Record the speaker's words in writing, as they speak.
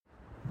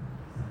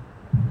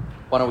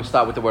Why don't we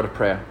start with the word of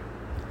prayer?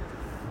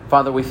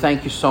 Father, we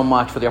thank you so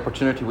much for the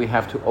opportunity we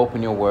have to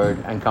open your word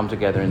and come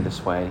together in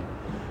this way.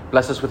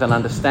 Bless us with an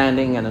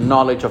understanding and a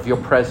knowledge of your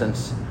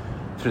presence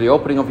through the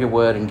opening of your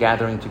word and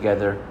gathering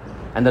together,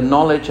 and the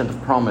knowledge and the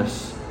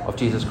promise of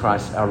Jesus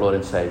Christ, our Lord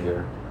and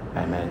Savior.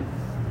 Amen.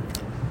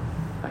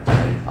 Thanks,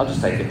 buddy. I'll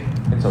just take it.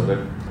 It's all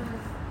good.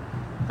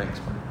 Thanks,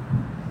 buddy.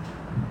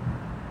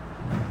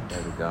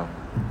 There we go.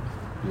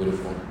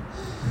 Beautiful.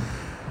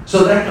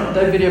 So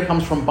that video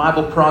comes from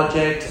Bible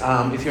Project.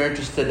 If you're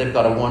interested, they've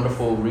got a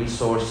wonderful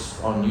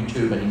resource on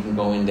YouTube, and you can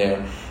go in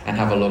there and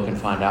have a look and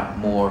find out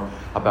more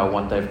about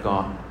what they've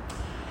got.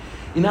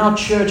 In our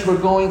church,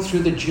 we're going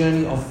through the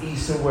journey of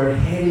Easter. We're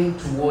heading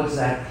towards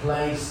that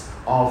place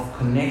of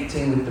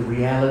connecting with the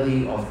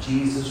reality of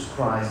Jesus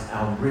Christ,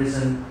 our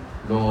risen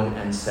Lord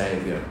and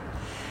Savior.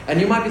 And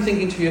you might be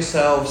thinking to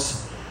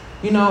yourselves,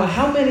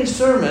 how many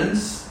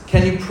sermons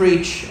can you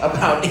preach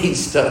about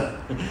Easter?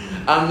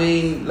 I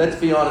mean, let's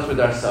be honest with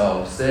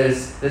ourselves.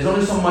 There's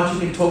only so much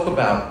you can talk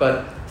about.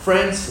 But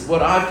friends,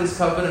 what I've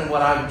discovered, and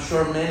what I'm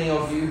sure many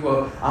of you who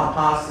are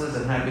pastors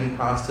and have been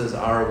pastors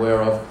are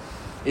aware of,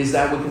 is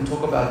that we can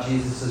talk about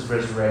Jesus'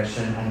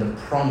 resurrection and the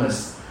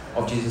promise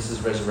of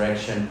Jesus'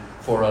 resurrection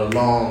for a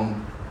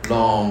long,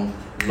 long,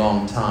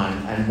 long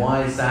time. And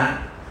why is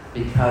that?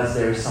 Because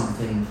there is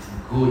something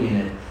good in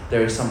it.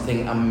 There is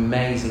something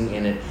amazing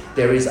in it.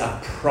 There is a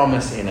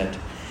promise in it.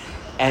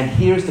 And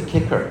here's the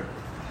kicker.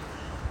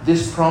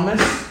 This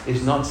promise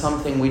is not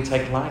something we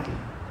take lightly.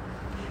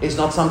 It's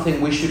not something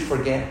we should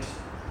forget.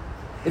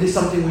 It is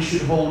something we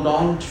should hold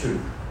on to.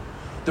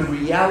 The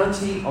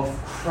reality of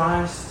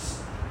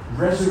Christ's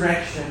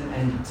resurrection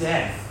and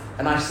death.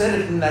 And I said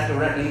it in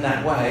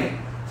that way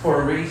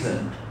for a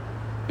reason.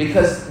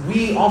 Because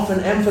we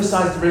often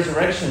emphasize the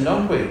resurrection,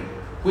 don't we?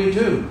 We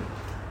do.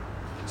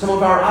 Some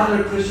of our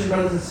other Christian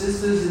brothers and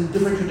sisters in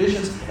different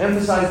traditions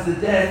emphasize the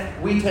death.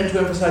 We tend to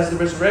emphasize the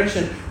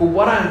resurrection. But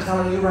what I'm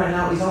telling you right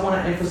now is I want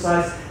to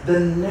emphasize the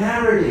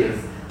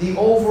narrative, the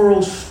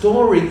overall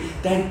story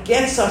that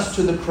gets us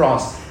to the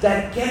cross,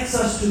 that gets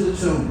us to the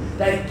tomb,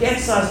 that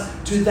gets us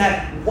to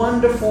that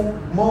wonderful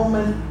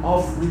moment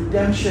of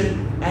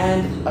redemption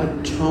and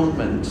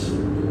atonement.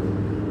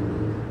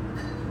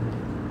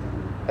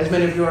 As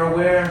many of you are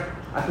aware,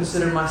 I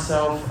consider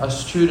myself a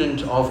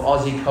student of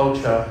Aussie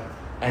culture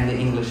and the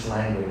English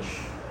language.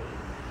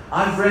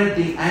 I've read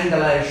the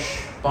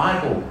English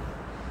Bible.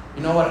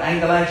 You know what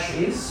English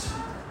is?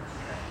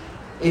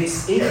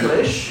 It's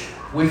English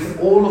with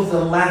all of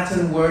the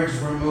Latin words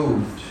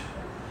removed.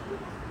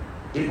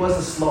 It was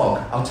a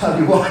slog, I'll tell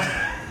you what.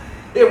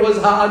 It was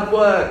hard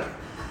work.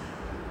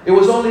 It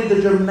was only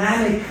the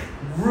Germanic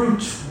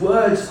root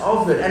words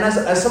of it. And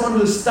as someone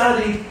who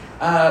studied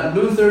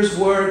Luther's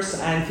works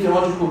and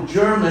theological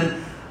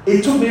German,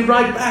 it took me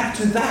right back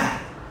to that.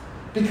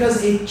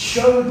 Because it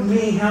showed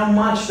me how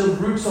much the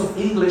roots of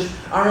English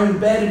are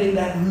embedded in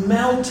that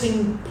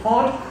melting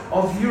pot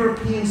of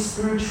European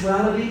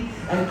spirituality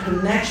and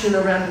connection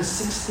around the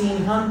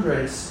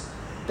 1600s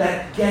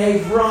that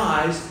gave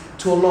rise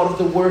to a lot of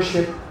the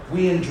worship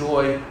we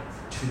enjoy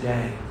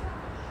today.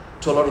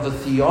 To a lot of the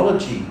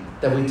theology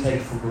that we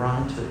take for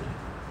granted.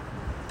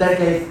 That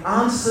gave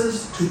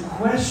answers to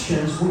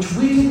questions which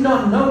we did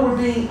not know were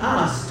being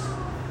asked,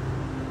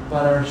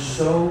 but are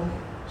so,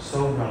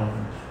 so relevant.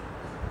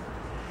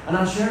 And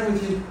I'm sharing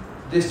with you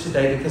this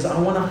today because I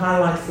want to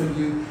highlight for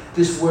you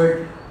this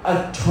word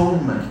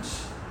atonement.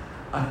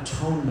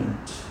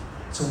 Atonement.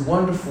 It's a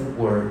wonderful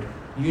word,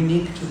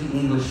 unique to the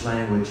English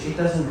language. It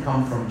doesn't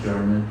come from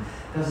German.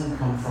 It doesn't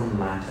come from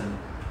Latin.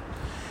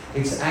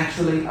 It's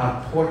actually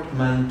a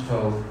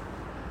portmanteau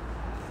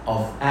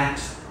of at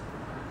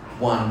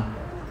one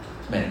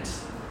meant.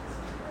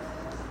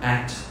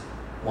 At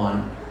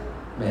one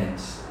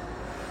meant.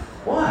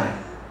 Why?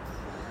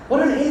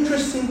 What an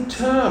interesting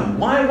term.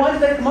 Why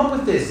did they come up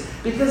with this?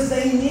 Because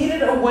they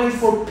needed a way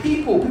for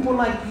people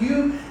like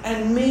you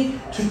and me,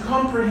 to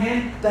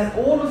comprehend that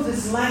all of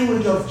this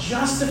language of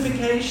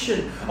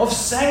justification, of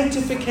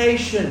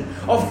sanctification,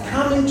 of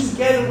coming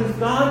together with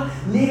God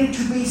needed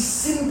to be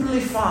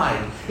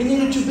simplified. It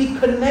needed to be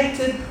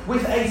connected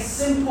with a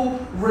simple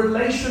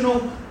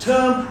relational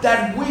term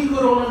that we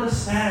could all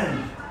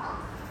understand.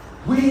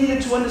 We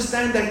needed to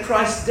understand that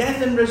Christ's death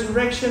and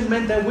resurrection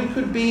meant that we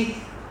could be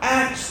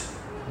at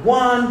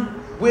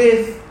one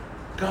with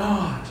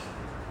God.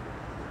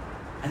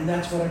 And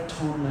that's what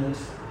atonement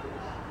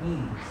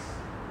means.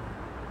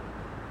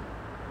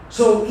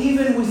 So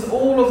even with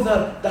all of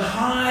the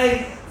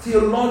high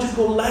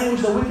theological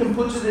language that we can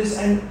put to this,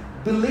 and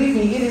believe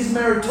me, it is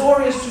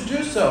meritorious to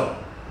do so,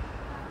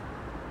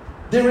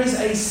 there is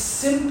a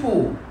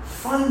simple,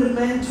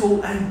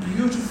 fundamental, and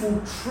beautiful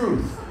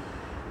truth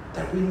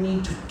that we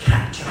need to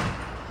capture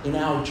in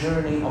our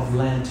journey of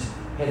Lent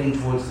heading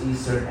towards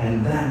Easter.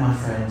 And that, my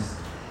friends,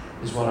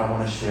 is what I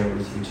want to share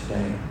with you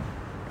today.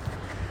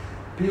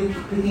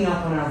 Picking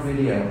up on our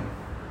video.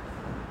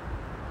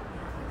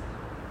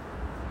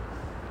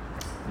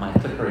 My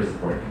clicker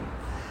isn't working.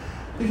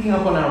 Picking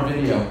up on our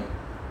video,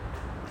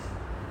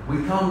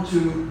 we come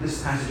to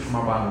this passage from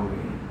our Bible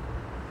reading.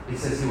 it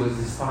says he was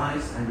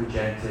despised and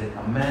rejected,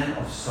 a man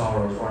of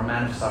sorrows, or a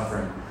man of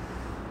suffering,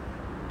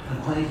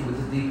 acquainted with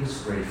the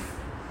deepest grief.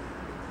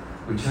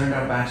 We turned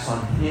our backs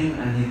on him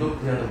and he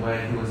looked the other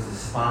way. He was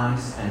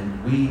despised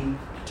and we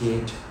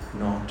did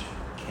not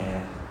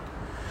care.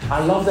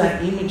 I love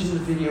that image in the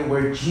video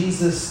where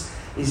Jesus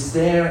is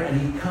there and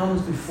he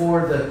comes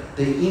before the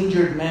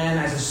injured man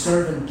as a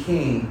servant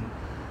king.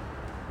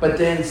 But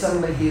then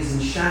suddenly he is in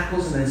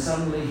shackles and then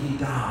suddenly he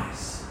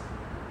dies.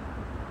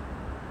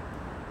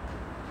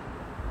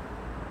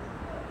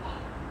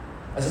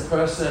 As a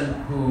person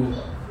who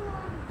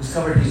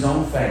discovered his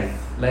own faith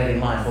late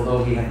in life,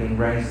 although he had been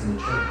raised in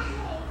the church,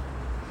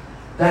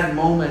 that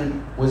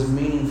moment was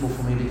meaningful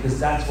for me because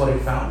that's what it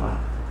felt like.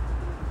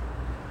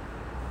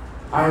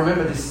 I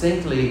remember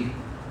distinctly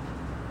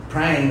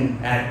praying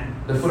at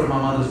the foot of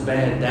my mother's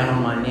bed, down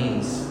on my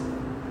knees,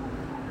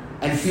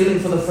 and feeling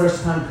for the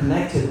first time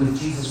connected with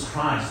Jesus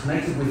Christ,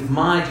 connected with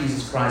my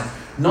Jesus Christ,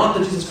 not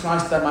the Jesus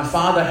Christ that my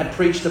father had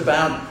preached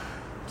about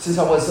since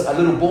I was a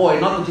little boy,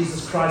 not the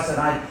Jesus Christ that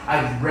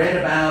I'd read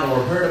about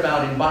or heard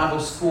about in Bible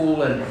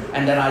school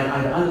and that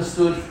I'd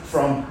understood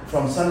from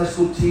Sunday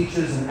school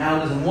teachers and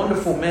elders and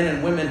wonderful men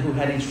and women who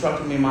had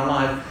instructed me in my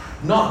life.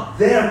 Not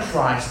their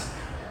Christ,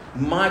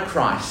 my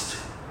Christ.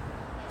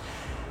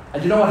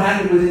 And you know what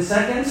happened within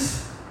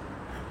seconds?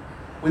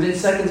 Within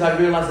seconds I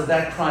realized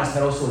that Christ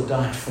had also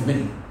died for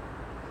me.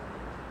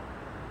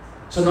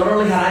 So not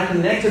only had I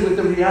connected with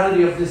the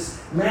reality of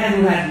this man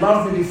who had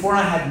loved me before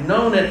I had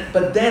known it,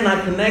 but then I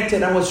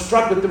connected and was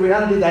struck with the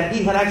reality that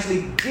he had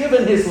actually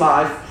given his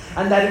life,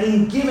 and that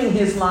in giving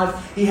his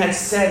life, he had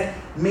set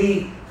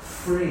me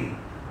free.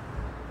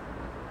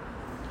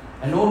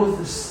 And all of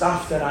the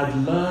stuff that I'd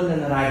learned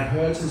and that I'd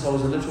heard since I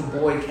was a little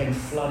boy came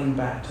flooding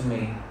back to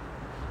me.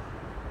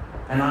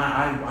 And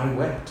I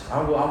wept.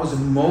 I was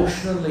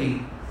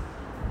emotionally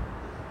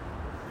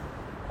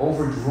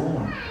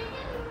overdrawn.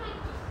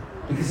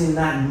 Because in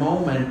that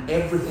moment,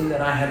 everything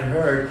that I had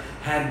heard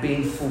had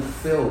been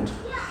fulfilled.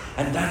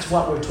 And that's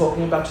what we're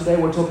talking about today.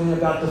 We're talking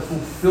about the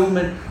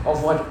fulfillment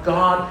of what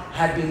God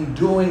had been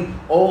doing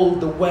all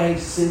the way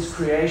since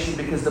creation.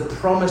 Because the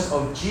promise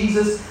of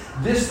Jesus,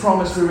 this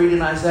promise we read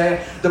in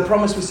Isaiah, the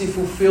promise we see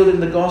fulfilled in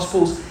the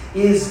Gospels,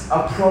 is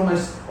a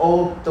promise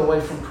all the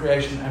way from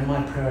creation. And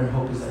my prayer and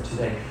hope is that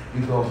today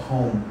you go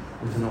home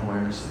with an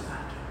awareness of that.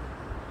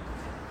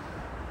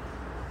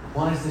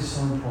 Why is this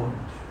so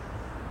important?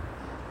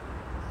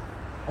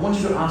 I want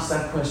you to ask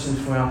that question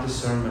throughout the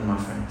sermon, my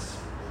friends.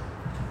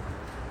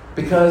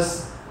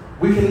 Because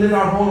we can live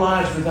our whole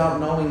lives without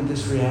knowing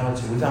this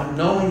reality, without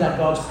knowing that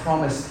God's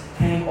promise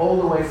came all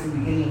the way from the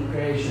beginning of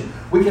creation.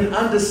 We can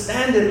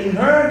understand it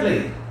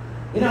inherently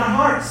in our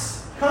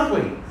hearts, can't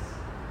we?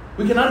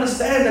 We can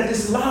understand that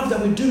this love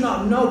that we do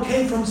not know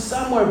came from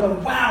somewhere,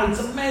 but wow, it's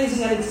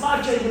amazing and it's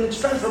life-changing,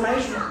 it's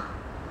transformational.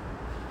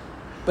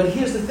 But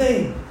here's the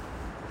thing.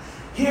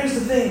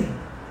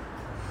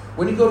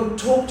 When you go to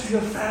talk to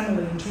your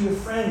family and to your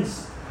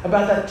friends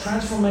about that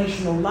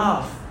transformational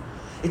love,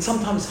 it's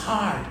sometimes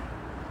hard.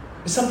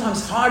 It's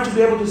sometimes hard to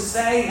be able to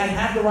say and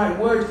have the right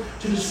words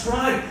to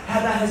describe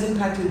how that has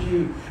impacted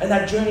you and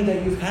that journey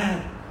that you've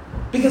had.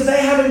 Because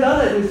they haven't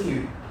done it with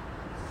you.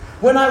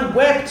 When I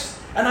wept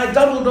and I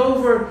doubled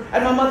over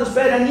at my mother's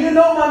bed, and you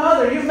know my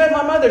mother, you've met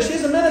my mother,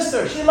 she's a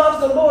minister, she loves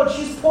the Lord,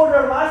 she's poured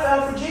her life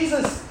out for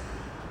Jesus.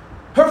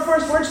 Her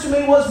first words to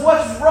me was,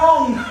 "What's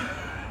wrong?"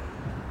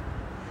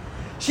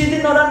 She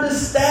did not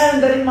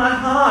understand that in my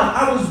heart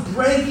I was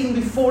breaking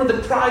before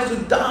the Christ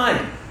who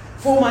died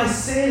for my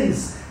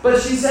sins.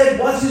 But she said,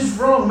 "What is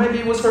wrong?" Maybe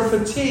it was her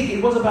fatigue.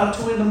 It was about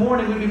 2 a.m.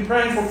 We've been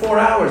praying for 4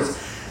 hours.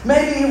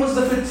 Maybe it was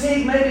the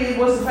fatigue. Maybe it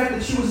was the fact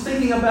that she was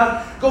thinking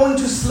about going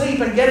to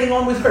sleep and getting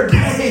on with her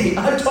day.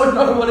 I don't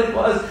know what it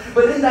was.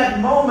 But in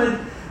that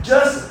moment,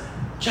 just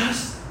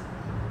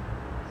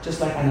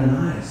like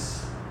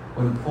Ananias,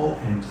 when Paul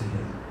came to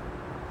him,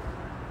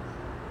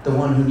 the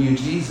one who knew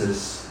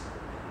Jesus,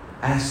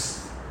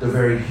 asked the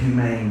very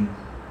human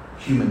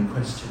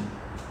question.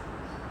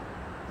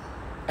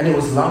 And it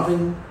was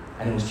loving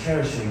and it was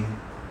cherishing,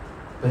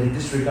 but it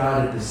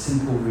disregarded the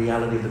simple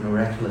reality of the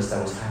miraculous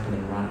that was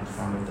happening right in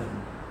front of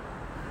them.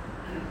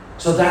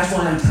 So that's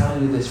why I'm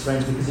telling you this,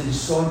 friends, because it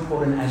is so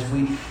important as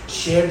we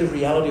share the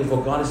reality of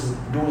what God is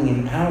doing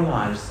in our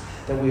lives,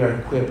 that we are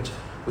equipped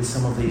with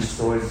some of these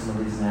stories, some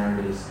of these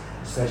narratives,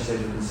 especially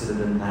as we consider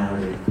the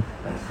narrative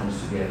that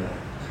comes together.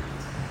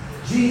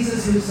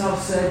 Jesus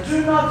himself said,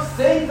 "Do not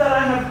think that I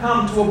have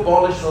come to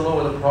abolish the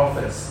law or the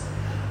prophets.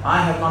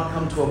 I have not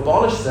come to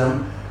abolish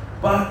them,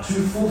 but to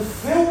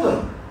fulfill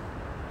them.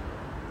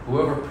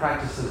 Whoever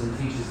practices and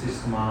teaches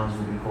these commands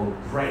will be called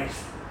great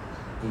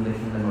in the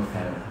kingdom of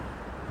heaven."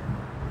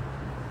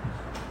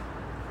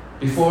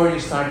 Before you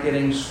start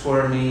getting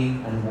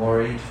squirmy and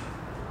worried,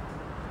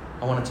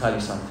 I want to tell you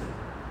something.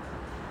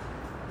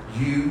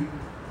 You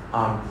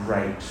are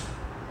great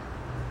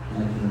in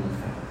the kingdom of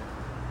heaven.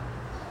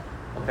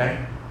 Okay?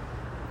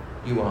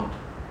 You are.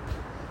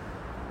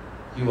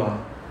 You are.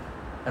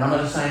 And I'm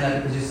not just saying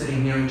that because you're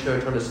sitting here in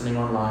church or listening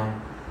online.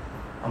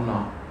 I'm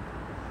not.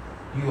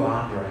 You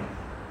are great.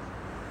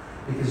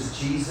 Because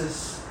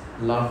Jesus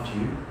loved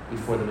you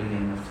before the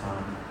beginning of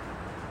time.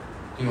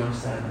 Do you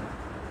understand that?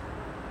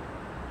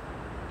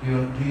 Do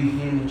you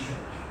hear me, church?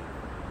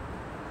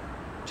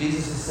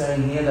 Jesus is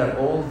saying here that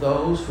all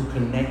those who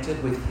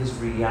connected with his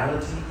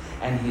reality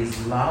and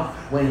his love,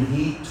 when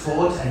he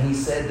taught and he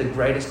said the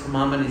greatest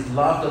commandment is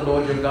love the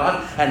Lord your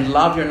God and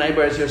love your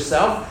neighbor as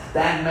yourself,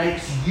 that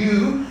makes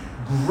you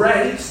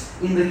great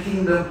in the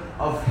kingdom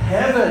of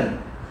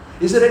heaven.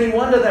 Is it any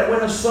wonder that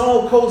when a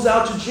soul calls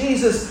out to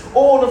Jesus,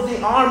 all of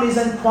the armies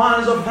and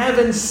choirs of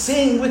heaven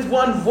sing with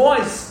one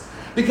voice?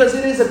 Because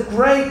it is a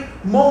great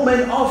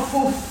moment of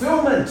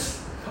fulfillment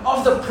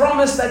of the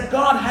promise that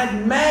God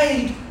had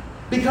made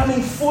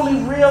becoming fully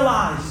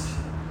realized.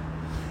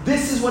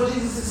 This is what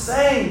Jesus is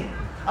saying.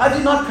 I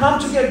did not come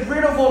to get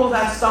rid of all of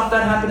that stuff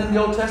that happened in the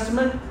Old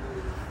Testament.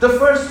 The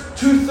first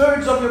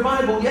 2/3 of your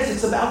Bible, yes,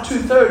 it's about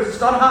 2/3,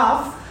 it's not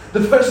half. The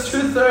first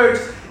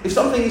 2/3, if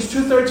something is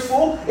 2/3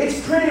 full,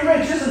 it's pretty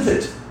rich, isn't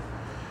it?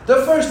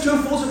 The first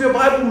 2/4 of your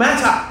Bible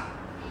matter.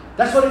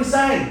 That's what he's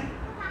saying.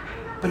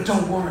 But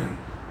don't worry.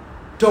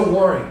 Don't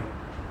worry.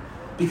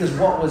 Because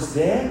what was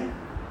there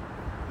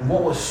and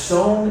what was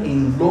sown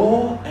in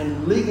law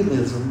and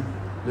legalism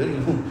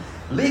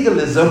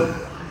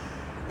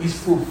is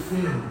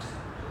fulfilled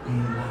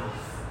in love.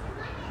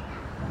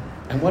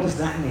 And what does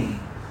that mean?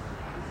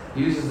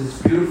 He uses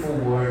this beautiful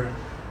word,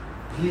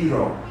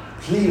 plero,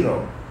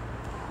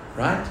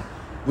 right?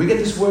 We get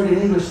this word in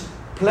English,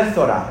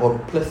 plethora or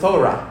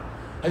plethora.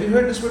 Have you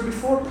heard this word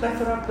before?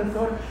 Plethora.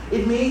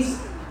 It means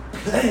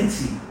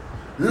plenty,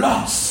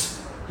 lots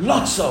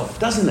of,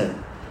 doesn't it?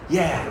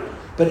 Yeah.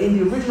 But in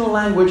the original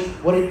language,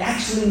 what it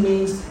actually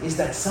means is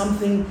that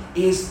something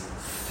is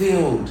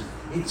filled.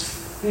 It's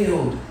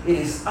filled. It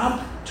is up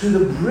to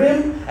the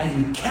brim and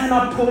you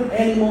cannot put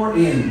any more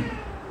in.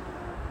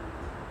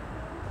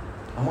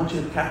 I want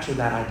you to capture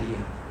that idea.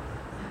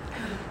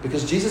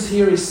 Because Jesus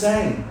here is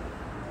saying,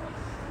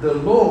 the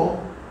law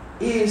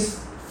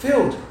is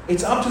filled.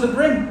 It's up to the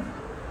brim.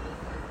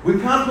 We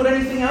can't put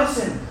anything else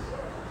in.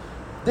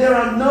 There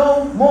are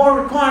no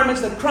more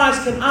requirements that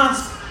Christ can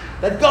ask,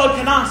 that God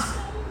can ask.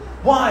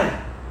 Why?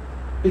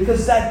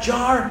 Because that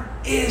jar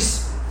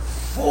is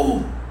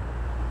full.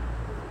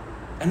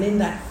 And in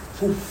that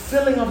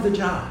fulfilling of the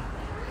jar,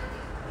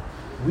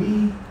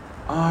 we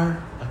are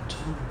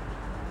atoned.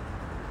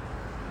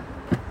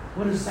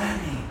 What does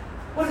that mean?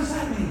 What does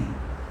that mean?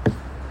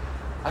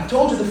 I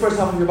told you the first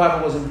half of your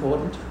Bible was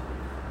important.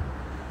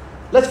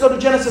 Let's go to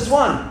Genesis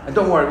 1. And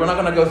don't worry, we're not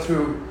going to go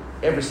through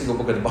every single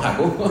book of the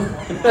Bible.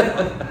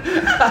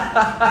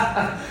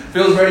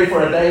 Feels ready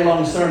for a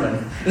day-long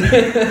sermon.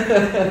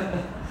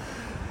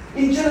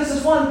 In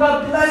Genesis 1,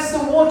 God blessed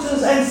the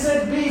waters and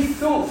said, be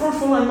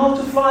fruitful and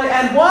multiply.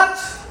 And what?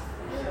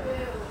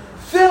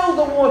 Fill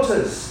the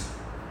waters.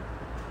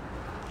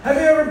 Have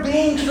you ever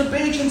been to the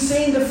beach and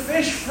seen the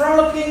fish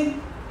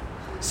frolicking?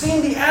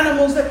 Seen the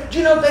animals there? Do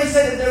you know they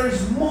say that there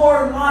is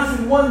more life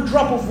in one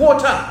drop of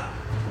water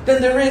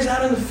than there is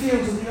out in the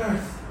fields of the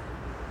earth?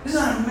 Isn't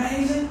that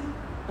amazing?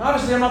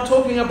 Obviously, I'm not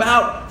talking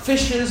about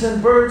fishes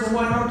and birds and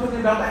whatnot. I'm talking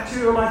about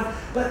bacterial life.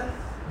 But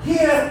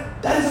here,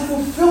 that is a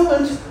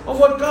fulfillment of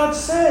what God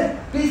said.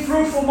 Be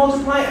fruitful,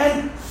 multiply,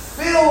 and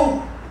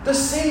fill the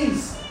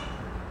seas.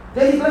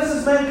 Then he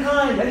blesses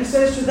mankind and he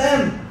says to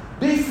them,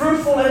 be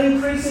fruitful and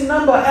increase in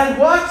number. And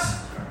what?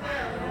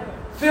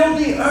 Fill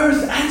the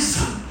earth and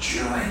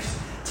subdue it.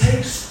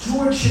 Take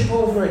stewardship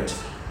over it.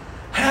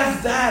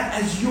 Have that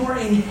as your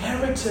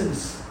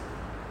inheritance.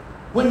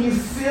 When you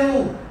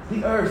fill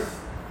the earth.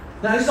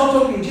 Now he's not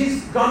talking,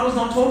 God was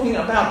not talking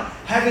about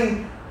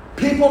having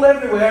people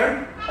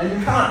everywhere and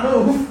you can't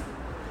move.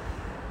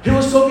 He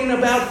was talking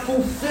about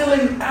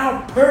fulfilling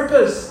our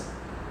purpose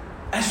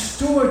as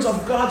stewards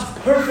of God's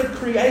perfect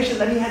creation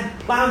that he had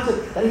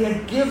planted, that he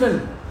had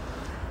given.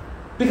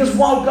 Because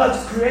while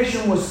God's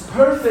creation was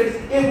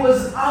perfect, it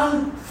was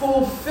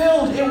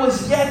unfulfilled. It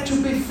was yet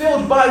to be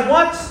filled by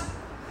what?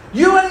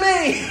 You and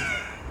me.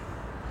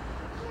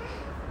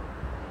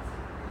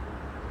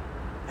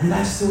 And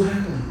that's still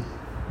happening.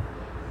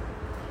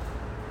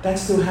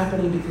 That's still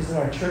happening because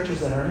there are churches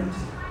that are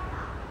empty.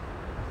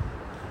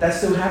 That's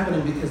still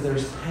happening because there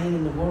is pain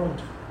in the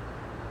world.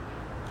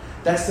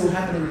 That's still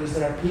happening because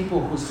there are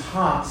people whose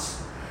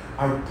hearts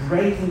are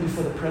breaking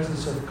before the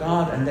presence of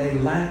God and they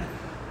lack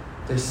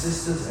their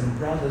sisters and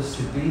brothers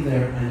to be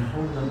there and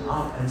hold them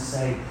up and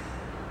say,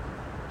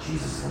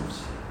 Jesus loves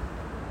you.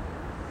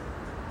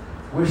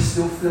 We're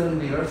still filling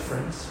the earth,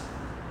 friends.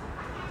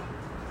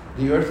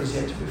 The earth is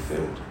yet to be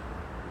filled.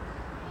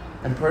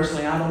 And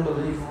personally, I don't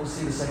believe we will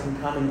see the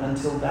second coming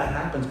until that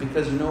happens.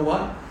 Because you know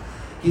what?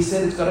 He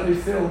said it's got to be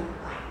filled.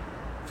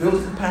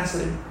 Filled to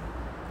capacity.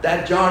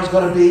 That jar's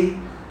got to be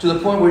to the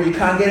point where you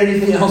can't get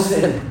anything else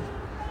in.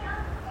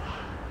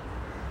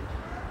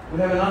 We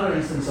have another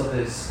instance of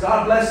this.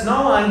 God blessed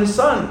Noah and his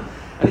son.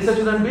 And he said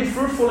to them, be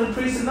fruitful,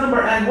 increase in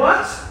number. And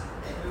what?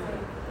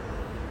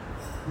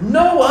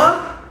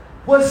 Noah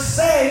was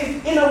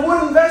saved in a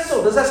wooden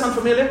vessel. Does that sound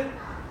familiar?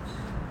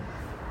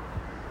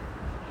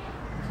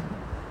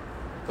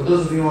 For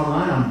those of you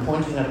online, I'm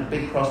pointing at a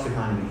big cross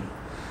behind me.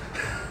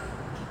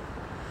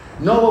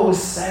 Noah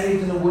was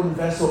saved in a wooden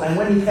vessel, and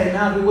when he came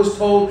out, he was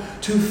told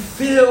to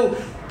fill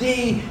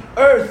the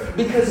earth,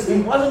 because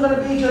it wasn't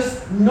going to be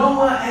just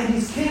Noah and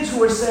his kids who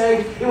were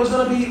saved. It was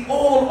going to be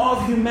all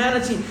of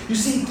humanity. You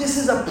see, this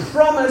is a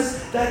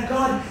promise that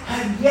God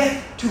had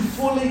yet to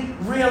fully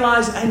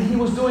realize, and he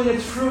was doing it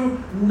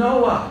through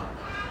Noah.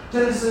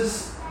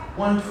 Genesis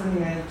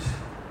 1:28.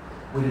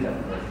 We did that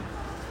already.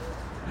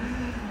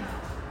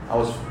 I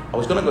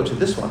was going to go to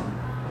this one.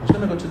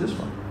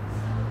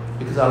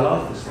 Because I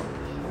love this one.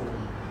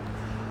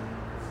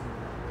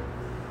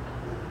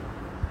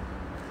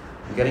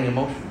 I'm getting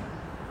emotional.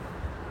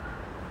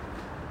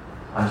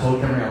 I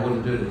told Henry I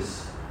wouldn't do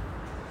this.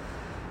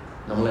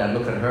 Normally I'd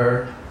look at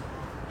her.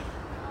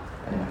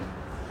 Anyway.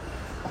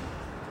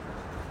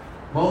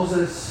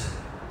 Moses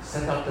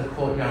set up the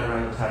courtyard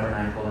around the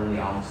tabernacle and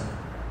the altar.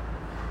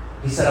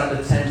 He set up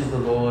the tent of the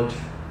Lord.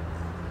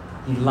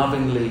 He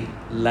lovingly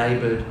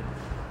labored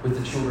with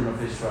the children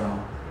of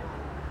Israel.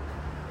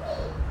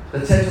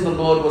 The tent of the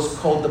Lord was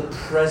called the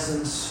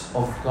presence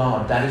of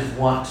God. That is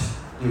what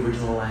the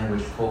original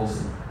language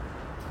calls it.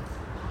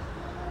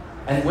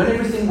 And when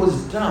everything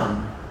was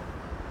done,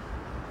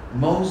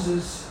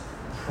 Moses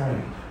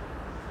prayed.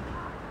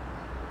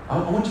 I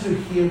want you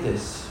to hear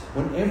this.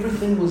 When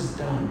everything was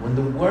done, when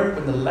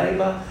the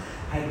labor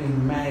had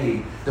been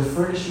made, the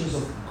furnishings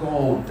of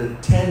gold, the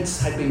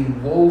tents had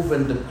been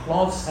woven, the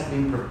cloths had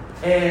been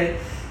prepared,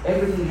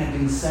 everything had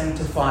been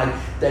sanctified,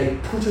 they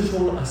put it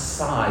all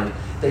aside.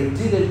 They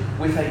did it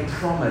with a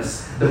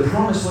promise. The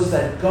promise was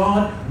that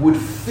God would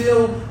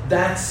fill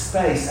that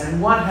space.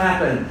 And what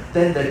happened?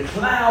 Then the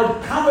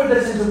cloud covered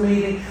us into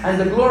meeting, and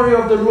the glory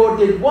of the Lord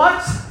did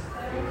what?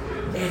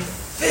 It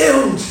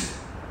filled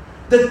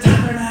the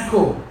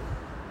tabernacle.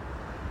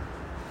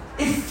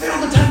 It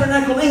filled the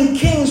tabernacle. In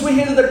Kings, we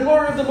hear that the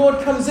glory of the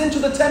Lord comes into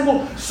the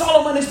temple.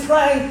 Solomon is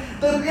praying.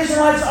 The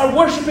Israelites are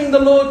worshiping the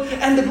Lord,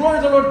 and the glory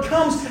of the Lord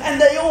comes, and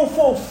they all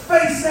fall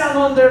face down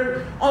on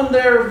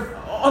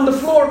the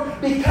floor,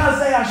 because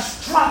they are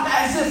struck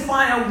as if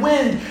by a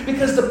wind,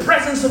 because the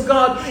presence of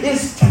God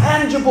is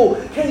tangible.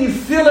 Can you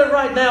feel it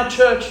right now,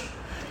 church?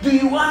 Do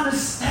you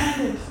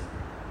understand it?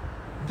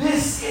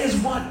 This is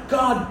what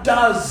God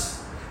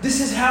does. This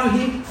is how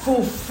He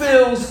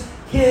fulfills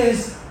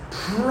His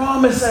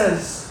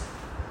promises.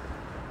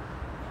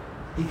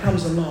 He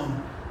comes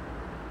along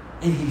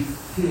and He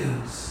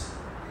fills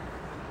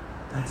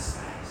that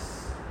space.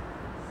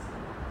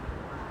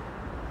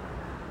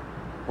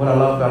 What I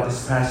love about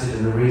this passage,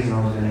 and the reason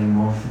I was getting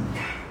emotional,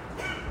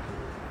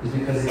 is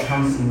because it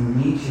comes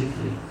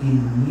immediately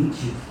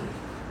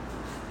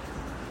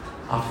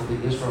after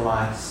the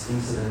Israelites'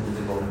 incident with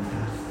the golden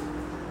calf.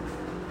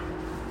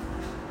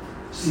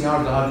 See,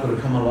 our God could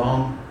have come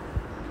along.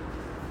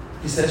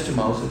 He says to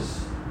Moses,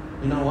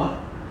 you know what?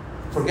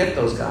 Forget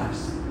those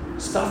guys.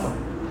 Stuff them.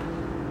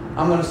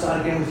 I'm going to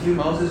start again with you,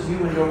 Moses,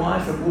 you and your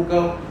wife, and we'll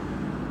go.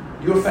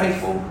 You're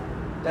faithful.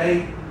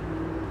 They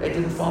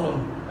didn't follow.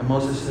 And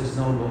Moses says,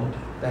 no, Lord,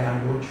 they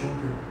are your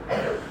children.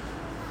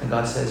 And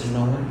God says, you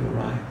know what? You're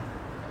right.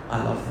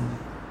 I love them.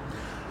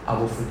 I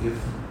will forgive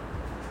them.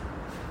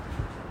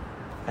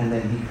 And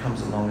then He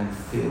comes along and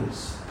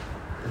fills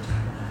the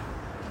tabernacle.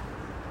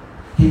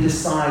 He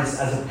decides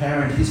as a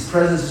parent, His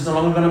presence is no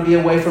longer going to be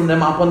away from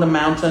them up on the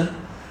mountain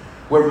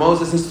where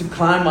Moses needs to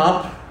climb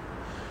up.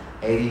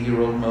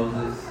 80-year-old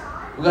Moses.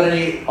 We got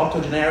any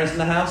octogenarians in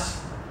the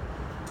house?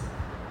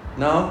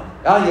 No?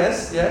 Oh,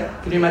 yes, yeah.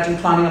 Can you imagine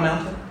climbing a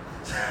mountain?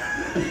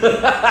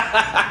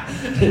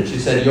 She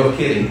said, you're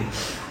kidding.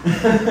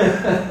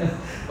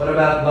 What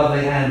about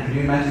lovely Anne? Can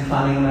you imagine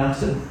climbing a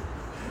mountain?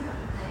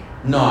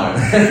 No.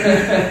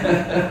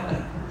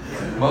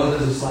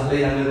 Moses was slightly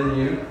younger than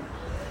you.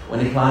 When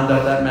he climbed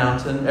up that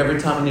mountain, every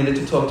time he needed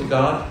to talk to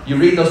God. You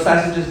read those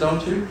passages,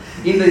 don't you?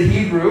 In the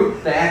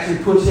Hebrew, they actually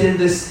put in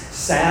this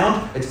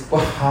sound. It's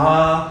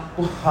wah-ha,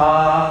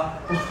 wah-ha,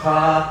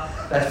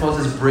 wah-ha. That's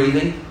Moses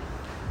breathing.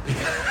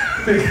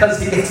 Because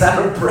he gets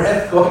out of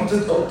breath going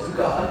to talk to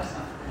God.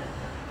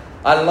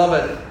 I love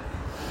it.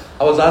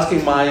 I was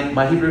asking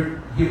my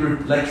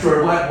Hebrew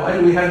lecturer, why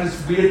do we have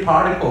this weird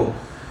particle?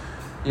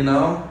 You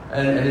know?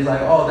 And he's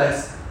like, oh,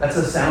 that's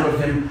a sound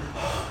of him.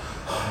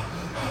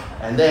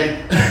 And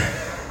then,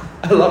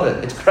 I love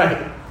it. It's great.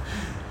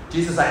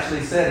 Jesus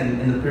actually said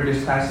in the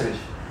previous passage,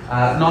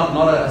 not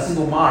a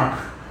single mark,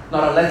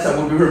 not a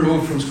letter would be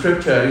removed from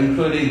Scripture,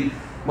 including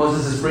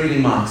Moses'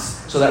 breathing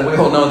marks, so that we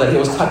all know that he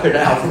was tuckered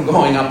out from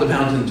going up the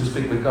mountain to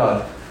speak with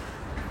God.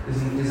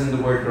 Isn't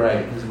the word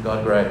great? Isn't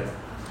God great?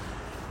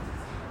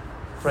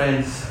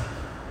 Friends,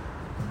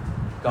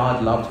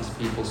 God loved His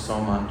people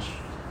so much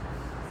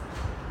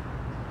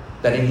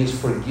that in His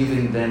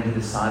forgiving them, He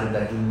decided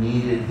that He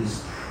needed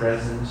His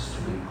presence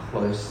to be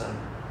closer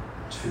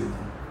to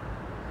them.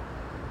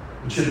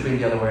 It should have been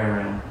the other way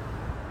around.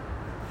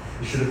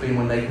 It should have been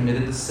when they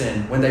committed the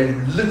sin, when they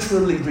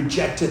literally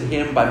rejected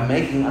Him by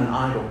making an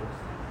idol,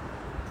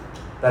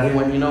 that He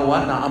went, you know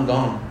what? Now I'm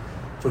gone.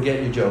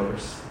 Forget you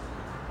jokers.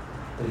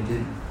 But He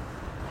didn't.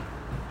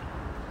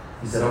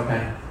 He said,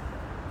 okay,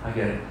 I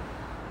get it.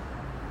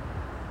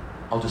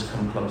 I'll just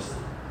come closer.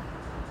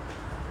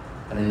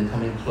 And in the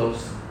coming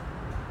closer,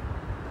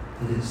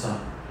 he didn't stop.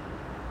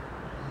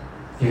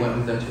 He went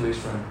with them to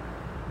Israel.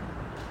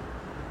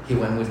 He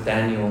went with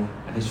Daniel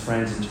and his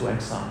friends into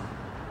exile.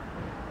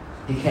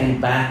 He came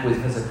back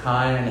with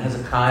Hezekiah, and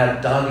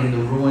Hezekiah dug in the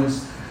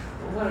ruins.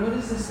 What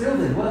is this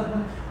building? What?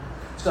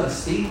 It's got a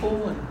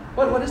steeple. And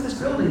what is this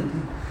building?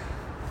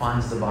 He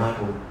finds the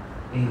Bible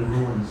in the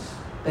ruins.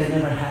 They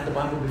never had the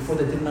Bible before.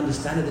 They didn't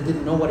understand it. They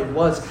didn't know what it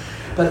was.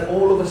 But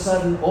all of a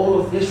sudden, all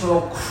of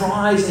Israel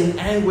cries in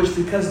anguish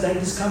because they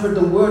discovered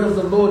the word of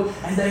the Lord,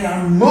 and they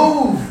are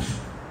moved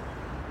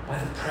by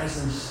the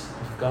presence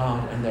of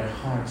God, and their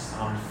hearts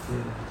are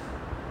filled.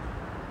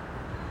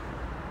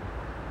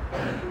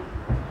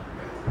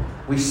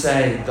 We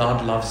say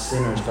God loves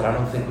sinners, but I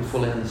don't think we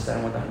fully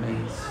understand what that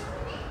means.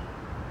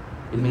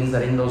 It means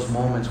that in those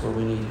moments where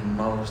we need Him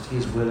most, He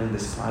is willing,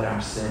 despite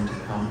our sin, to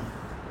come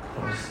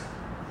close.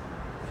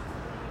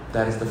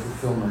 That is the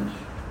fulfillment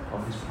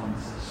of His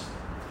promises.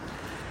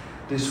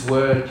 This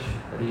word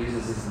that He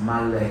uses is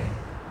male.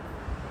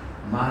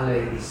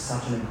 Male is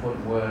such an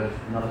important word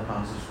in other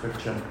parts of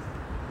Scripture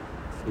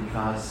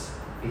because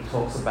it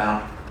talks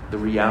about the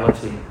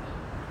reality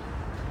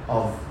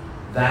of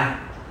that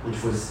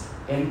which was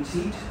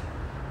emptied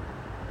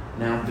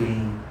now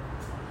being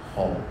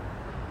whole.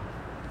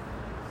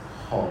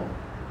 Whole.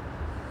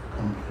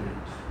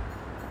 Complete.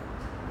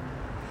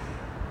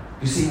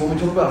 You see, when we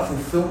talk about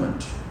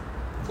fulfillment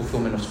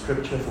of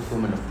Scripture,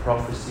 fulfillment of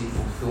prophecy,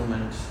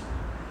 fulfillment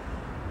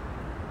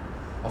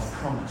of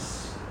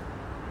promise,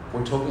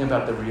 we're talking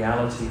about the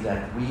reality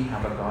that we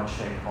have a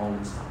God-shaped hole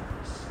inside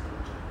of us.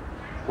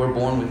 We're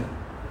born with it.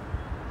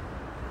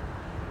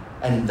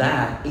 And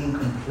that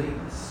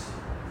incompleteness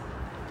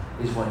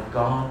is what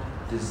God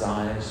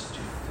desires to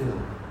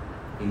fill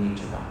in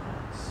each of our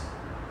hearts,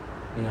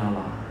 in our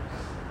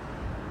lives.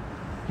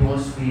 He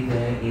wants to be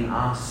there in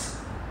us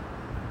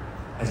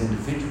as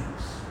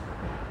individuals,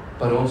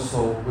 but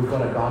also we've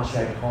got a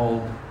God-shaped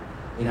hole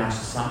in our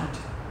society,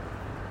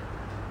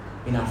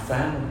 in our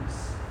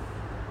families,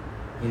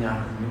 in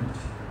our community.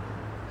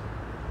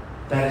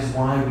 That is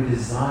why we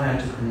desire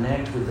to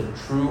connect with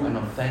the true and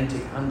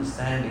authentic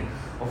understanding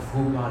of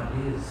who God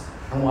is,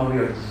 and why we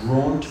are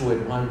drawn to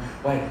it, why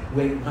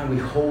we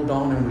hold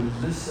on and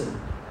we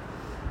listen.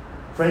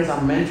 Friends,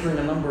 I'm mentoring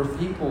a number of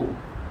people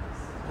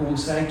who will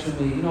say to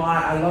me,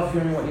 I love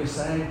hearing what you're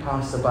saying,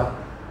 Pastor, but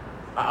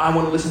I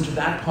want to listen to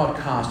that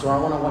podcast, or I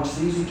want to watch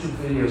these YouTube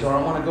videos, or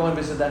I want to go and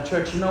visit that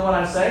church. You know what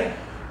I say?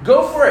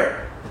 Go for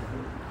it.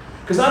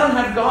 Because I don't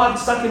have God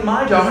stuck in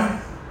my jar.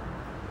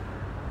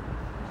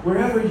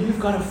 Wherever you've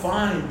got to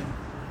find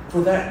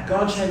for that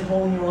God-shaped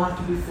hole in your life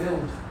to be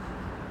filled,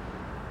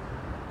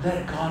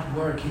 let God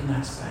work in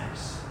that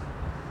space.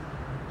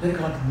 Let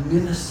God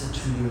minister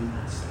to you in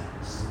that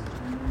space.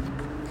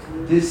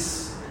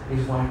 This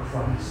is why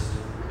Christ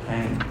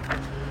came.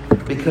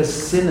 Because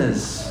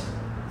sinners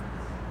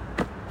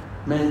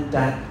meant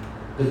that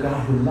the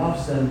God who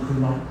loves them could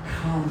not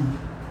come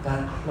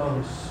that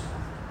close.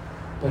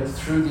 But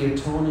through the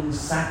atoning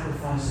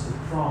sacrifice of the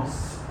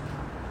cross,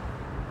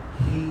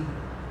 He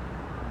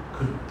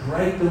could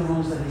break the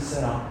rules that He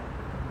set up,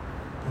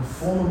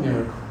 perform a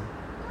miracle,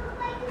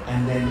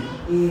 and then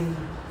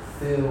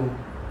infill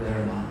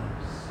their lives.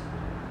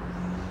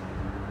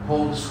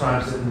 Paul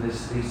describes it in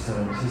these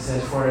terms. He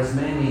says, "For as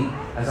many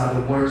as are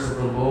the works of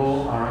the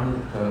law are under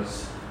the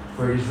curse.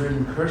 For it is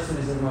written, cursed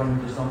is everyone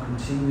who does not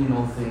continue in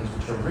all things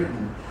which are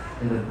written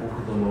in the book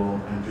of the law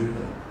and do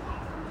them."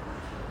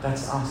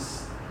 That's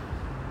us.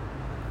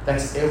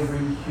 That's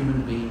every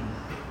human being.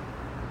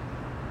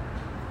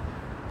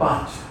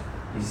 But,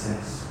 he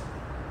says,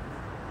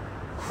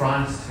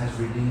 Christ has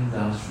redeemed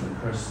us from the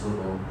curse of the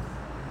law,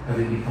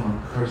 having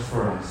become a curse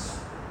for us.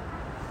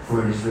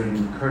 For it is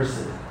written,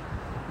 cursed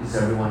is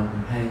everyone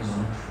who hangs on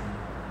a tree.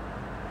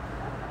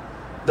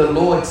 The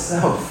law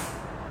itself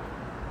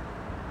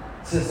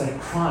says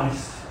that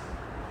Christ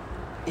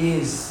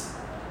is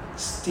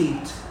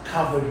steeped,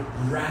 covered,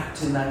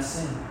 wrapped in that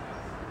sin.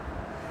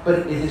 But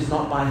it is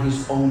not by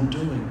His own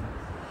doing.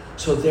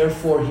 So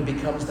therefore He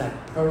becomes that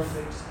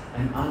perfect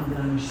and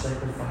unblemished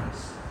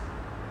sacrifice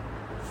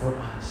for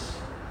us,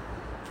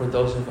 for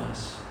those of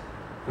us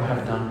who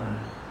have done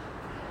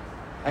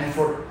that. And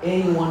for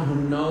anyone who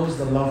knows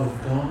the love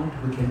of God,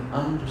 we can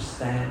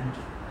understand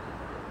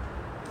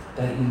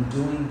that in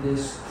doing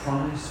this,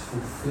 Christ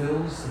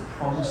fulfills the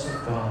promise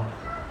of God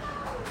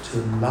to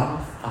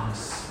love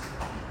us,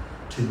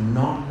 to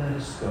not let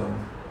us go,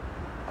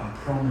 a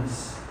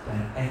promise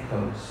that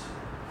echoes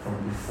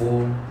from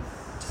before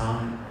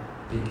time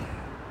began.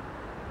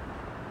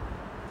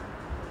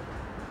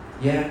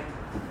 Yeah,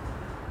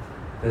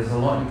 there's a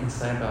lot you can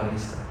say about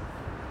Easter.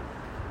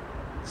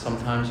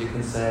 Sometimes you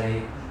can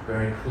say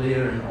very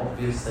clear and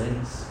obvious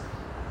things.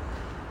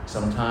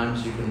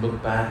 Sometimes you can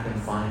look back and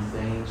find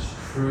things,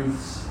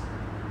 truths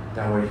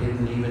that were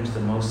hidden even to the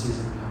most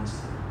seasoned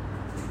pastor.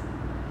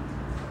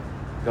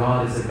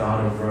 God is a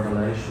God of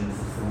revelation and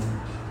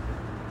fulfillment,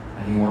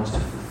 and He wants to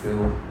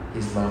fulfill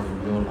His love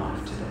in your life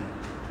today.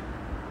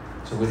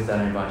 So with that,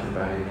 I invite you to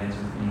bow your heads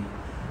with me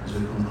as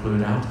we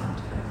conclude our time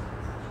together.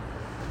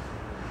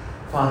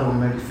 Father, we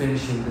may be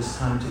finishing this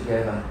time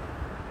together,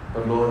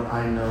 but Lord,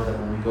 I know that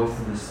when we go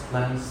from this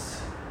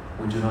place,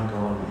 we do not go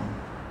alone.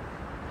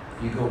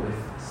 You go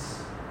with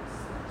us.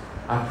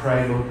 I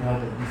pray, Lord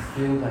God, that we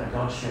feel that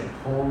God shed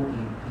hole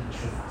in each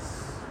of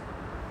us,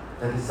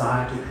 that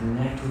desire to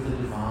connect with the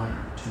divine,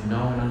 to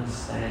know and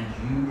understand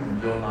you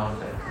and your love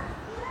better.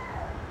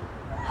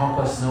 Help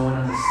us know and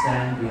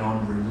understand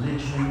beyond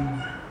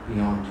religion,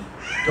 beyond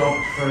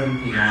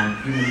doctrine,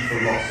 beyond human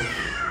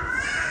philosophy,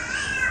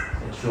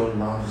 that your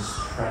love is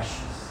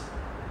precious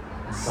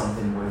and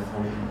something worth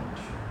holding on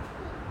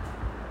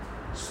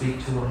to.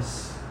 Speak to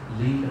us,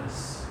 lead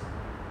us,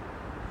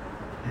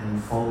 and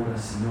enfold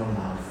us in your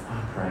love,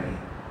 I pray,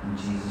 in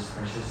Jesus'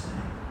 precious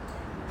name.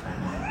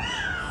 Amen.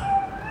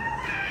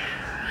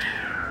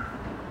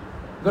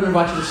 I'm going to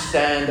invite you to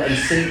stand and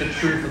sing the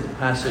truth of the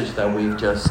passage that we've just